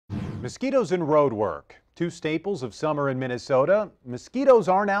Mosquitoes and road work, two staples of summer in Minnesota. Mosquitoes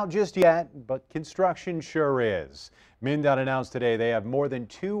aren't out just yet, but construction sure is. MnDOT announced today they have more than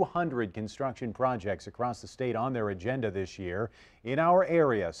 200 construction projects across the state on their agenda this year. In our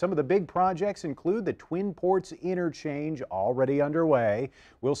area, some of the big projects include the Twin Ports Interchange, already underway.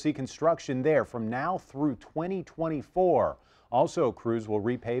 We'll see construction there from now through 2024. Also, crews will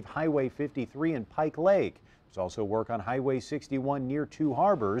repave Highway 53 in Pike Lake. There's also work on Highway 61 near Two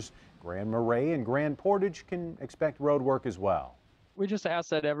Harbors. Grand Marais and Grand Portage can expect road work as well. We just ask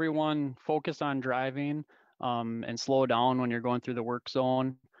that everyone focus on driving and slow down when you're going through the work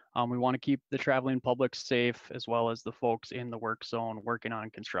zone. We want to keep the traveling public safe, as well as the folks in the work zone working on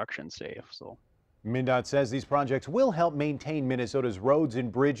construction safe. MnDOT says these projects will help maintain Minnesota's roads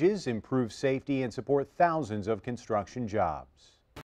and bridges, improve safety, and support thousands of construction jobs.